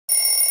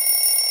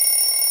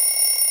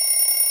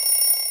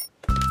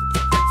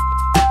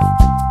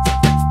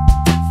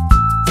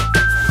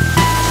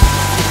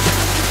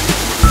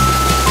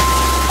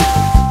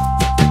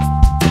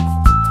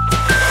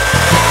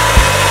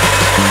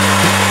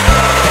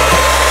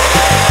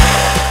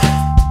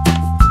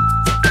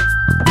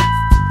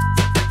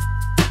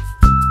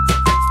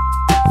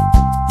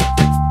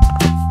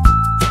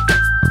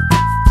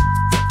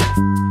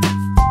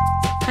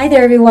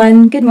there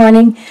everyone, good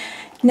morning,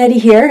 Nettie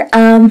here.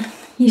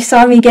 You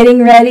saw me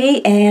getting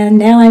ready and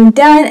now I'm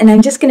done and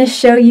I'm just going to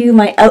show you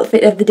my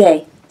outfit of the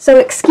day. So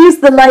excuse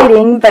the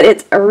lighting, but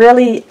it's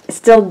really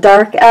still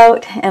dark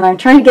out and I'm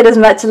trying to get as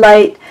much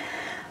light.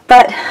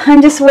 But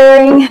I'm just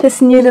wearing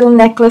this new little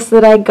necklace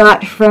that I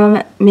got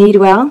from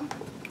Madewell.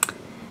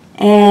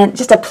 And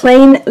just a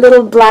plain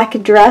little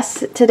black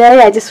dress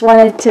today. I just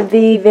wanted to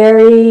be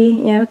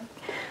very,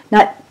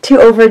 not too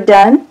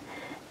overdone.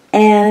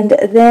 And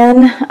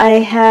then I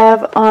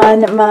have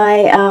on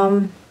my,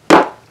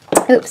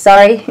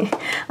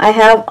 I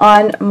have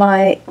on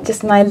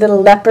just my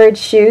little leopard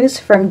shoes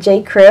from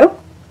J. Crew.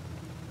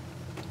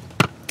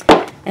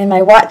 And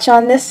my watch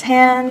on this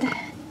hand,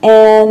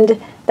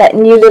 and that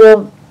new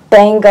little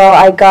bangle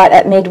I got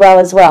at Madewell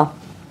as well.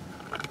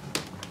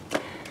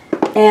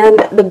 And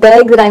the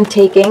bag that I'm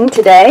taking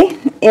today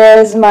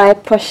is my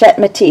Pochette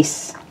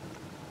Métis.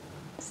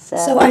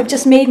 So I've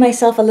just made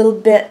myself a little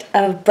bit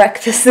of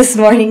breakfast this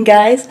morning,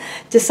 guys.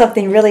 Just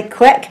something really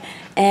quick.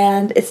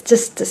 And it's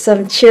just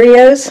some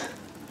Cheerios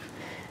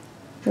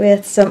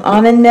with some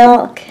almond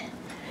milk.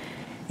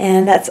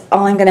 And that's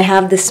all I'm going to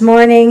have this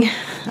morning.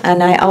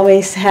 And I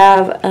always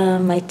have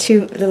my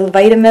 2 little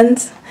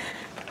vitamins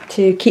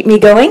to keep me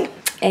going.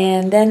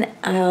 And then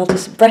I'll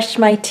just brush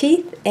my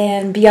teeth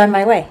and be on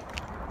my way.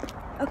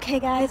 Okay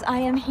guys, I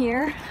am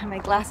here. I have my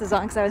glasses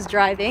on because I was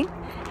driving.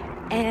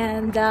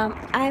 And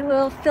I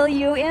will fill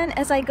you in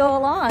as I go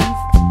along.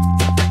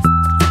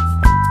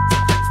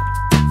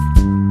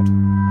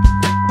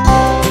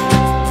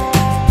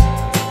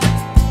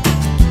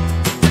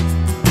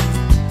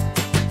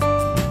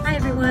 Hi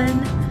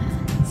everyone.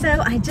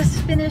 So I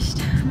just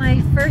finished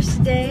my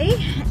first day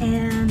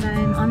and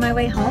I'm on my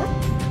way home.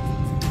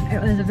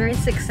 It was a very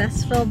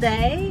successful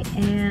day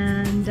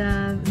and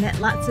met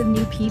lots of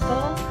new people.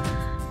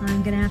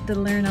 I'm going to have to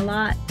learn a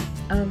lot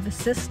of the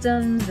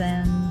systems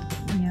and,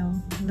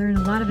 learn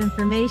a lot of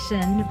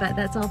information, but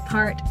that's all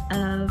part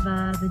of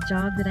the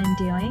job that I'm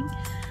doing.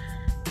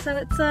 So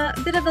it's a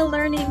bit of a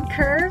learning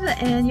curve,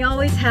 and you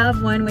always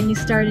have one when you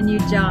start a new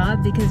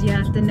job because you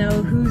have to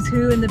know who's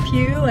who in the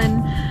pew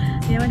and,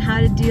 and how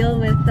to deal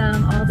with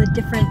all the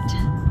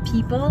different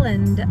people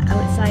and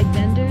outside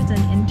vendors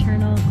and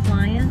internal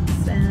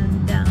clients,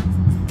 and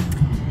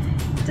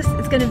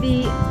it's going to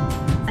be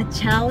a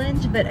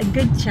challenge, but a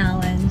good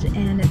challenge,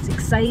 and it's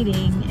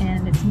exciting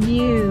and it's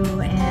new,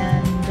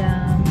 and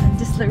I'm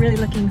just really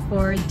looking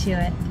forward to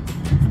it.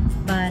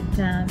 But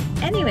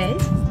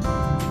anyways,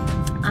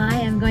 I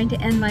am going to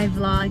end my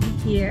vlog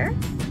here,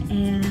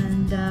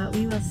 and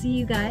we will see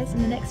you guys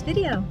in the next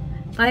video.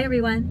 Bye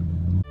everyone.